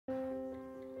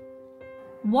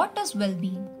What is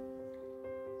well-being?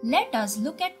 Let us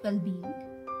look at well-being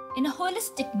in a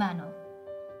holistic manner.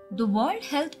 The World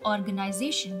Health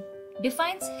Organization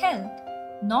defines health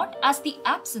not as the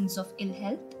absence of ill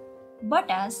health, but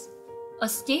as a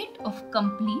state of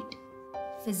complete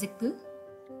physical,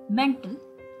 mental,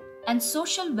 and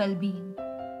social well-being.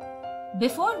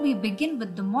 Before we begin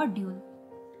with the module,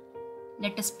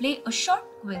 let us play a short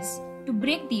quiz to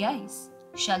break the ice,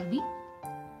 shall we?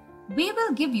 We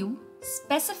will give you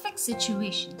specific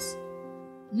situations.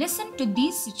 Listen to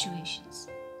these situations.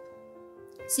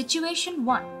 Situation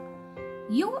 1.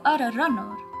 You are a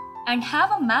runner and have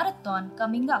a marathon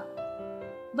coming up,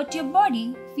 but your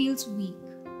body feels weak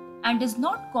and is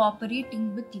not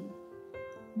cooperating with you.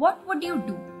 What would you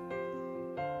do?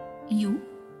 You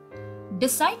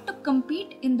decide to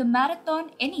compete in the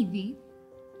marathon anyway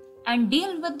and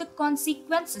deal with the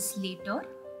consequences later.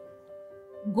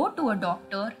 Go to a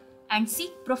doctor and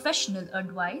seek professional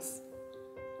advice.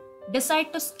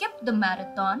 Decide to skip the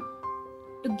marathon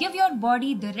to give your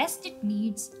body the rest it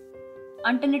needs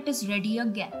until it is ready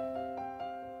again.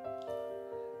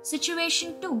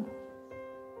 Situation 2.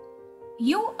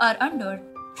 You are under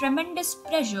tremendous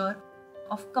pressure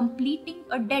of completing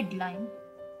a deadline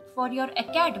for your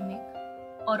academic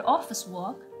or office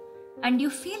work, and you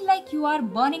feel like you are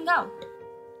burning out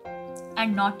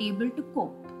and not able to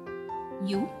cope.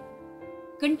 You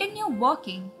continue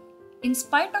working in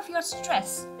spite of your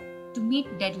stress to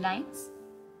meet deadlines.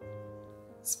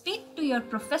 Speak to your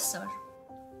professor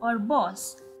or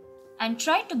boss and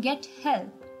try to get help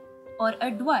or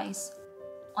advice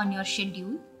on your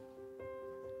schedule.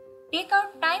 Take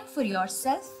out time for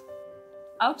yourself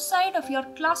outside of your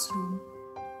classroom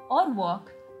or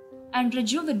work and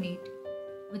rejuvenate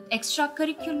with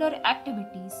extracurricular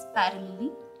activities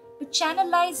parallelly to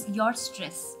channelize your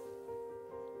stress.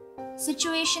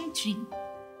 Situation 3.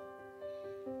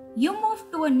 You move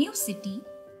to a new city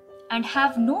and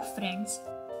have no friends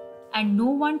and no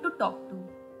one to talk to.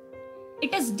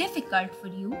 It is difficult for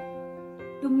you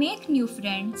to make new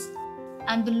friends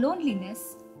and the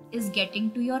loneliness is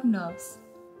getting to your nerves.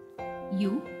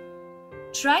 You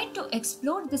try to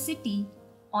explore the city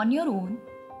on your own,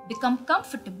 become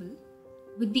comfortable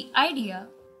with the idea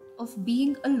of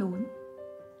being alone,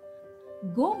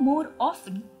 go more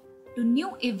often to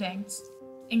new events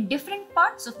in different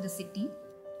parts of the city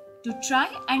to try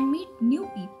and meet new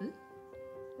people.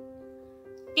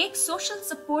 Take social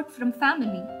support from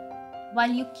family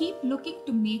while you keep looking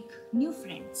to make new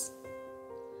friends.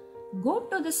 Go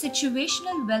to the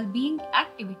situational well-being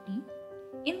activity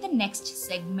in the next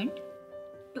segment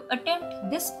to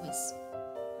attempt this quiz.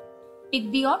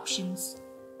 Tick the options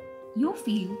you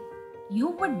feel you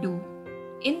would do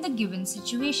in the given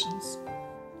situations.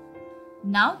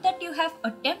 Now that you have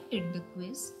attempted the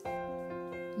quiz,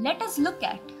 let us look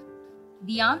at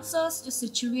the answers to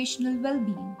situational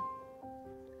well-being.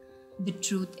 The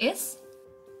truth is,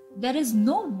 there is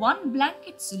no one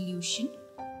blanket solution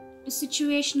to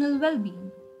situational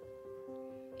well-being.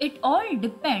 It all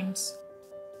depends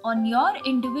on your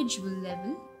individual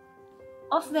level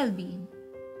of well-being.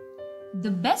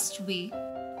 The best way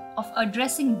of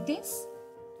addressing this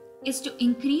is to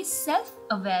increase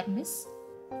self-awareness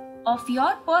of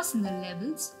your personal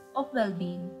levels of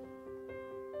well-being.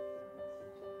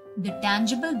 The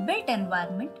tangible built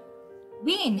environment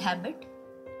we inhabit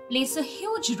plays a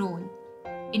huge role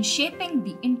in shaping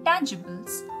the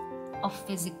intangibles of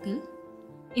physical,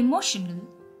 emotional,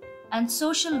 and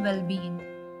social well-being.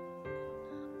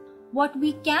 What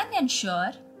we can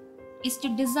ensure is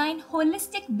to design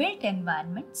holistic built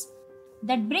environments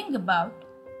that bring about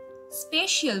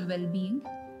spatial well-being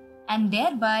and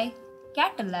thereby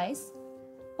catalyze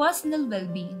personal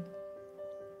well-being.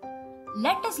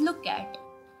 Let us look at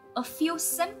a few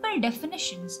simple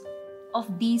definitions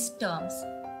of these terms.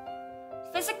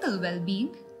 Physical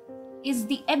well-being is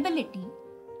the ability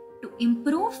to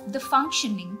improve the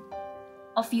functioning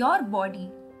of your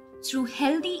body through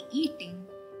healthy eating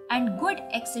and good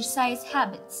exercise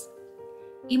habits.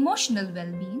 Emotional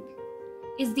well-being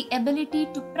is the ability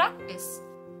to practice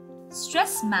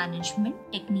stress management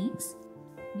techniques,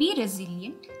 be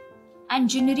resilient, and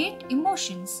generate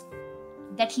emotions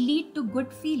that lead to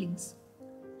good feelings.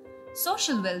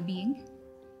 Social well-being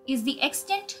is the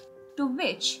extent to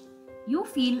which you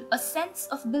feel a sense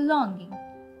of belonging.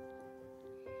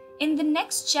 In the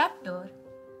next chapter,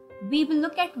 we will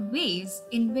look at ways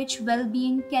in which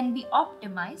well-being can be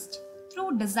optimized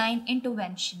through design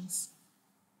interventions.